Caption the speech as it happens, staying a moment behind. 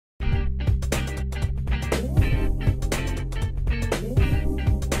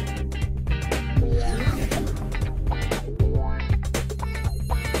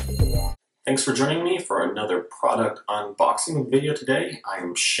Thanks for joining me for another product unboxing video today. I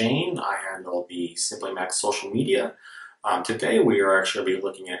am Shane. I handle the Simply Mac social media. Today we are actually going to be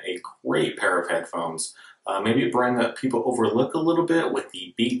looking at a great pair of headphones. Maybe a brand that people overlook a little bit with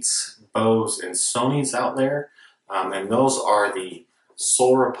the Beats, Bose, and Sonys out there. And those are the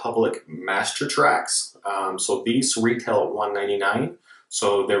Soul Republic Master Tracks. So these retail at $199.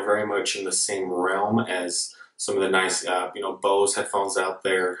 So they're very much in the same realm as some of the nice, Bose headphones out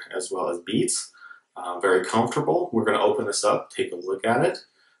there, as well as Beats. Very comfortable. We're going to open this up, take a look at it,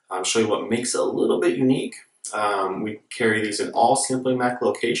 show you what makes it a little bit unique. We carry these in all Simply Mac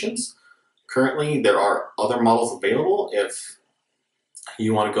locations. Currently, there are other models available if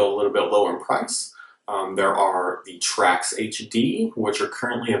you want to go a little bit lower in price. There are the Tracks HD, which are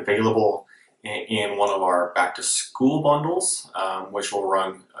currently available in one of our back-to-school bundles, which will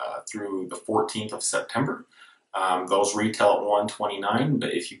run through the 14th of September. Those retail at $129,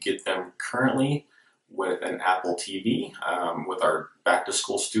 but if you get them currently with an Apple TV, with our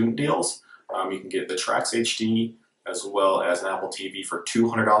back-to-school student deals, you can get the Tracks HD as well as an Apple TV for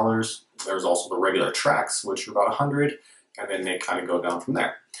 $200. There's also the regular Tracks, which are about $100, and then they kind of go down from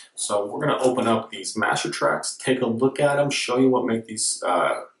there. So we're going to open up these Master Tracks, take a look at them, show you what make these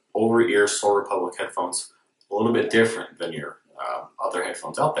over-ear Soul Republic headphones a little bit different than your other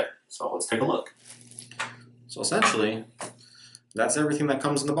headphones out there. So let's take a look. So essentially, that's everything that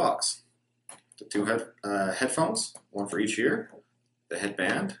comes in the box. The two headphones, one for each ear, the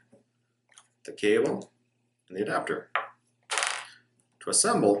headband, the cable, and the adapter. To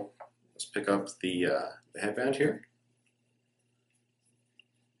assemble, let's pick up the headband here.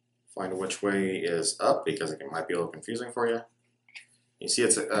 Find which way is up because it might be a little confusing for you. You see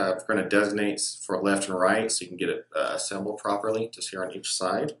it's going to designate for left and right so you can get it assembled properly just here on each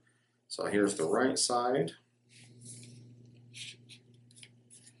side. So here's the right side.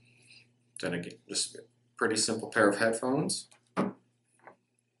 Then again, just a pretty simple pair of headphones. Find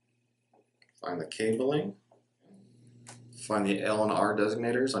the cabling. Find the L and R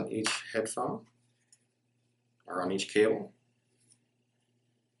designators on each headphone or on each cable.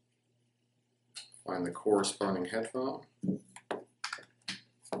 Find the corresponding headphone.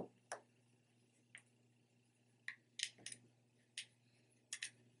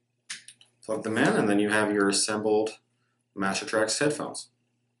 Plug them in, and then you have your assembled Master Tracks headphones.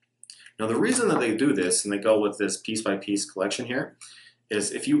 Now the reason that they do this and they go with this piece-by-piece collection here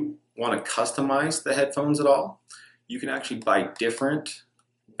is if you want to customize the headphones at all, you can actually buy different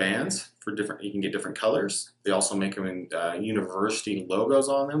bands for different, you can get different colors. They also make them in university logos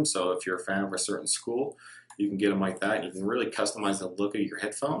on them, so if you're a fan of a certain school, you can get them like that. You can really customize the look of your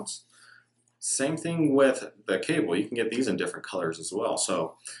headphones. Same thing with the cable. You can get these in different colors as well,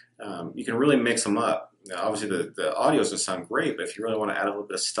 so you can really mix them up. Now, obviously, the audio is going to sound great, but if you really want to add a little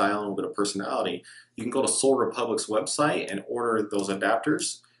bit of style, a little bit of personality, you can go to Soul Republic's website and order those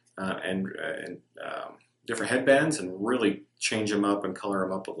adapters and different headbands and really change them up and color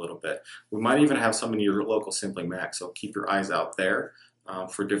them up a little bit. We might even have some in your local Simply Mac, so keep your eyes out there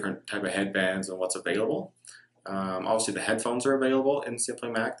for different type of headbands and what's available. Obviously, the headphones are available in Simply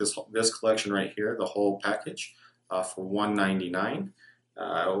Mac. This collection right here, the whole package, for $199.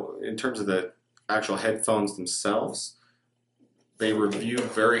 In terms of the actual headphones themselves, they review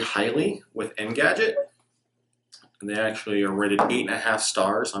very highly with Engadget, and they actually are rated 8.5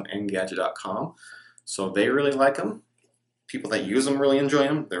 stars on Engadget.com. So they really like them. People that use them really enjoy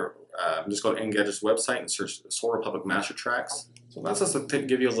them. Just go to Engadget's website and search Soul Republic Master Tracks. So that's just to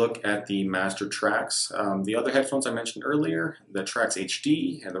give you a look at the Master Tracks. The other headphones I mentioned earlier, the Tracks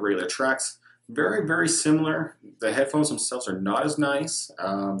HD and the regular Tracks, very, very similar. The headphones themselves are not as nice.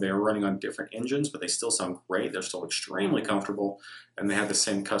 They are running on different engines, but they still sound great. They're still extremely comfortable, and they have the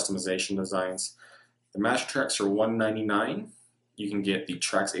same customization designs. The Master Tracks are $199. You can get the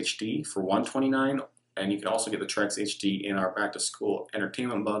Tracks HD for $129, and you can also get the Tracks HD in our back-to-school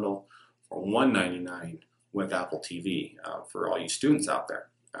entertainment bundle for $199 with Apple TV for all you students out there.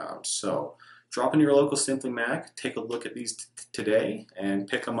 So drop into your local Simply Mac, take a look at these today, and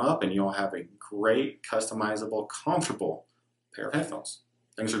pick them up, and you'll have a great, customizable, comfortable pair of headphones.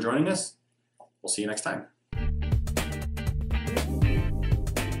 Thanks for joining us. We'll see you next time.